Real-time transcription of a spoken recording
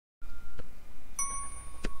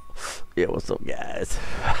Yeah, what's up, guys?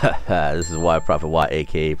 This is Why Prophet Y,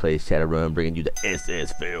 aka PlayShadowrun, bringing you the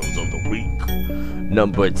SS fails of the week.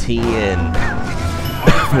 Number 10.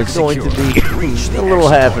 It's going to be a little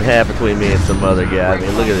half and half between me and some other guy. I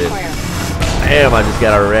mean, look at this. Damn, I just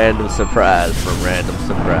got a random surprise from Random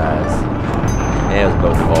Surprise. Yeah, it was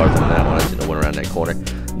both bars on that one. I shouldn't have went around that corner.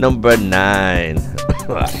 Number 9.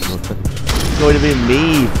 It's going to be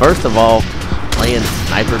me. First of all, playing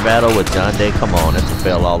sniper battle with John Day. Come on, that's a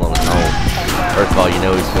fail all on its own. First of all, you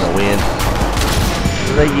know he's gonna win.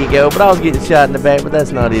 So there you go. But I was getting shot in the back, but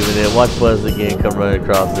that's not even it. Watch Buzz again come running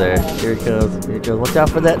across there. Here it comes. Here it goes. Watch out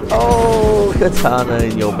for that. Oh, katana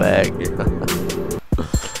in your back.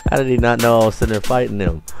 How did he not know I was sitting there fighting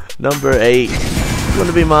him? Number 8. It's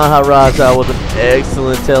gonna be Maharaja with an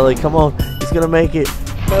excellent telly. Come on, he's gonna make it.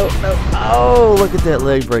 No, no. Oh, look at that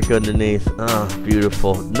leg break underneath. Oh,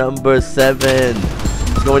 beautiful. Number 7.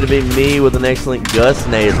 It's going to be me with an excellent Gus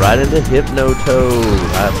nade right into Hypnotoad.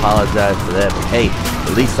 I apologize for that, but hey,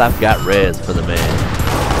 at least I've got res for the man.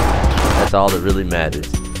 That's all that really matters.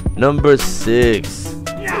 Number 6. It's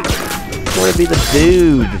going to be the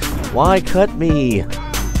dude. Why cut me?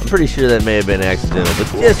 I'm pretty sure that may have been accidental, but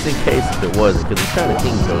just in case if it wasn't, because he's trying to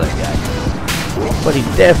team kill that guy. But he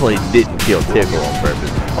definitely didn't kill Tickle on purpose.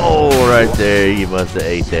 Oh, right there. He must have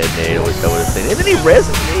ate that nade. I wish I would have seen it. And then he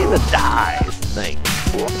rests me and dies. Thanks.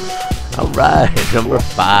 Alright, number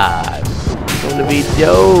 5. It's going to be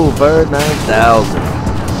Joe Bird 9000.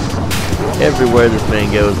 Everywhere this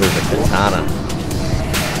man goes, there's a katana.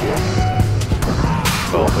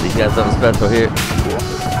 Oh, but he's got something special here.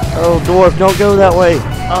 Oh, Dwarf, don't go that way.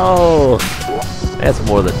 Oh, that's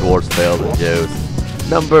more that Dwarf's fail than Joe's.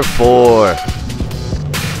 Number 4.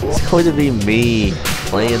 It's going to be me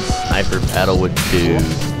playing sniper battle with dude.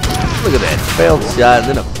 Look at that, failed shot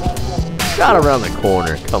and then a shot around the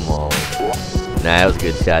corner. Come on. Nah, that was a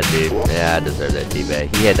good shot, dude. Yeah, I deserve that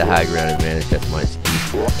teabag. He had the high ground advantage. That's my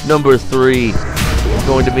excuse. Number 3 is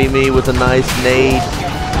going to be me with a nice nade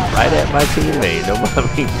right at my teammate.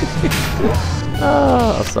 Nobody.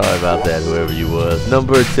 Oh, sorry about that, whoever you was.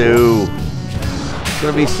 Number 2. It's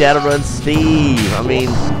gonna be Shadowrun Steve. I mean,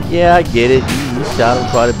 yeah, I get it. You shot him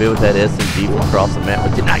quite a bit with that SMG from across the map,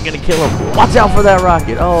 but you're not gonna kill him. Watch out for that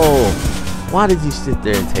rocket. Oh, why did you sit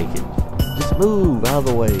there and take it? Just move out of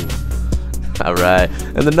the way. All right,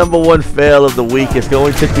 and the number 1 fail of the week is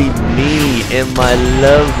going to be me and my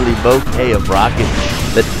lovely bouquet of rockets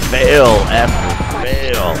that fail after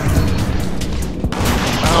fail.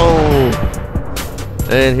 Oh.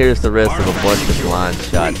 And here's the rest of a bunch of blind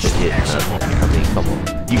shots that hit nothing. I mean, come on.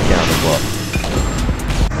 You count them up.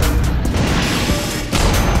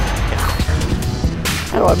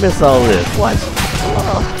 How do I miss all this? What?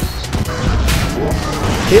 Oh.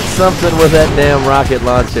 Hit something with that damn rocket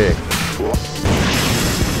launcher.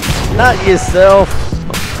 Not yourself.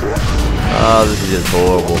 Oh, this is just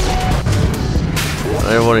horrible. I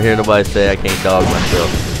don't want to hear nobody say I can't dog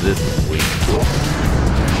myself because this is weak.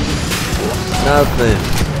 Nothing.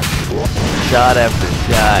 Shot after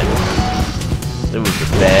shot. It was a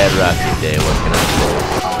bad rocket day. What can I say?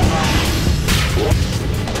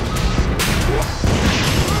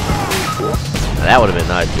 Now, that would have been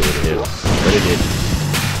nice to do, but it didn't.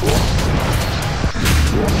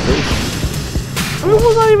 What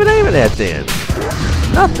was I even aiming at then?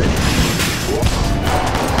 Nothing.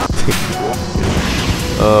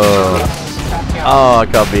 Oh, I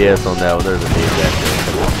caught BS on that one. There's a dude back there.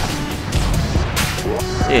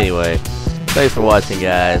 Anyway, thanks for watching,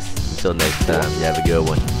 guys. Until next time, you have a good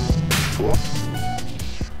one.